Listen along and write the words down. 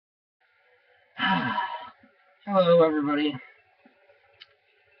Hello, everybody.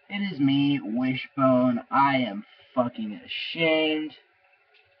 It is me, Wishbone. I am fucking ashamed.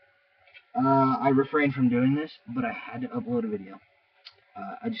 I refrained from doing this, but I had to upload a video.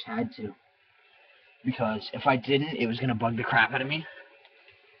 I just had to. Because if I didn't, it was going to bug the crap out of me.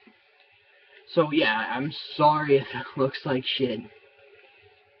 So, yeah, I'm sorry if it looks like shit.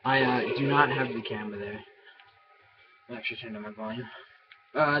 I do not have the camera there. I'll actually turn down my volume.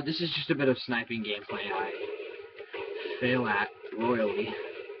 This is just a bit of sniping gameplay I fail at royally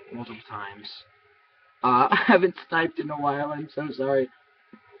multiple times. I haven't sniped in a while, I'm so sorry.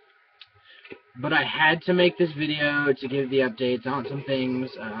 But I had to make this video to give the updates on some things.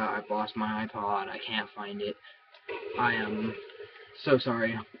 I've lost my iPod, I can't find it. I am so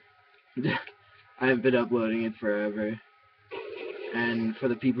sorry. I have been uploading it forever. And for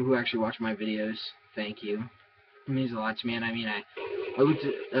the people who actually watch my videos, thank you. It means a lot to me, and I mean, I looked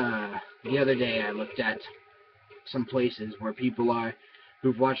at, the other day I looked at some places where people are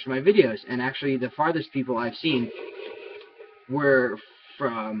who've watched my videos, and actually the farthest people I've seen were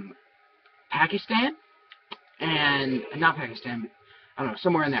from Pakistan, and not Pakistan, but I don't know,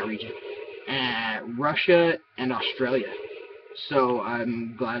 somewhere in that region, and Russia and Australia. So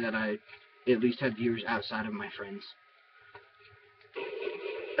I'm glad that I at least have viewers outside of my friends,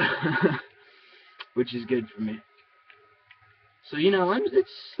 which is good for me. So you know, it's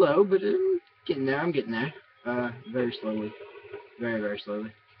slow, but I'm getting there. I'm getting there, very slowly, very very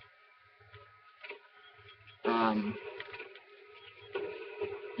slowly.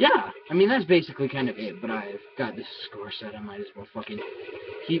 Yeah, I mean, that's basically kind of it, but I've got this score set, I might as well fucking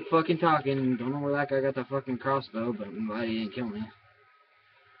keep fucking talking. Don't know where that guy got the fucking crossbow, but I'm glad he didn't kill me.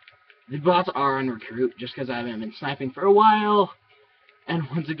 The bots are on recruit, just because I haven't been sniping for a while, and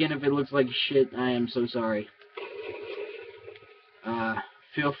once again, if it looks like shit, I am so sorry.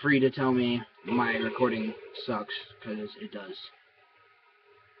 Feel free to tell me my recording sucks, because it does.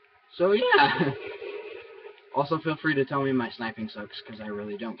 So yeah. Also, feel free to tell me my sniping sucks, because I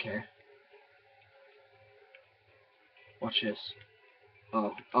really don't care. Watch this.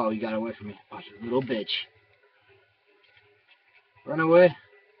 Oh, you got away from me. Oh, you little bitch. Run away.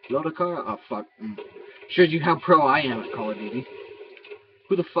 Load a car. Oh, fuck. Shows you how pro I am at Call of Duty.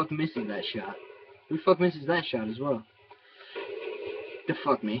 Who the fuck misses that shot? Who the fuck misses that shot as well? The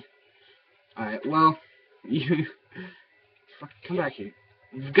fuck me. Alright, well, you... Fuck, come back here.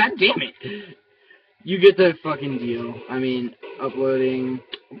 God damn it! You get the fucking deal. I mean, uploading...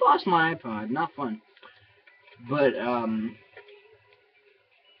 Lost my iPod. Not fun. But,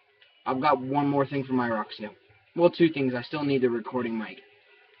 I've got one more thing for my Roxio. Well, two things. I still need the recording mic.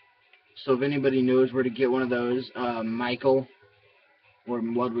 So if anybody knows where to get one of those, Michael or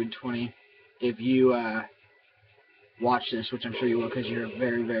Woodward20, if you watch this, which I'm sure you will because you're a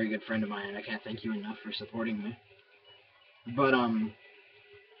very, very good friend of mine, and I can't thank you enough for supporting me. But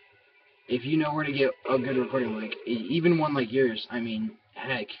if you know where to get a good recording mic, even one like yours, I mean,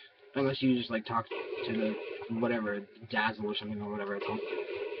 heck, unless you just like talk to the whatever Dazzle or something or whatever it's called.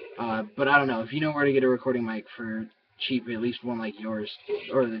 But I don't know, if you know where to get a recording mic for cheap, at least one like yours,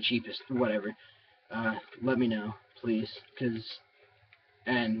 or the cheapest, whatever, let me know, please,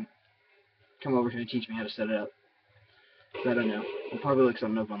 and come over here and teach me how to set it up. I don't know. I'll probably look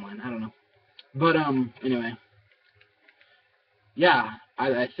something up online. I don't know. But, anyway. Yeah,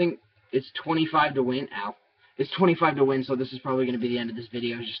 I think it's 25 to win. Ow. It's 25 to win, so this is probably going to be the end of this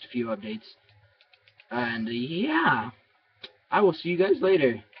video. Just a few updates. And, yeah. I will see you guys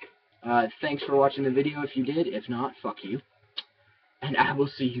later. Thanks for watching the video if you did. If not, fuck you. And I will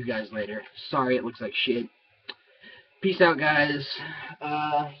see you guys later. Sorry it looks like shit. Peace out, guys.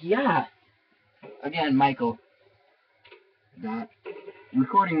 Yeah. Again, Michael.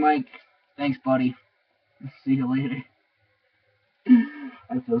 Recording mic. Thanks, buddy. See you later.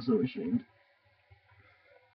 I feel so ashamed.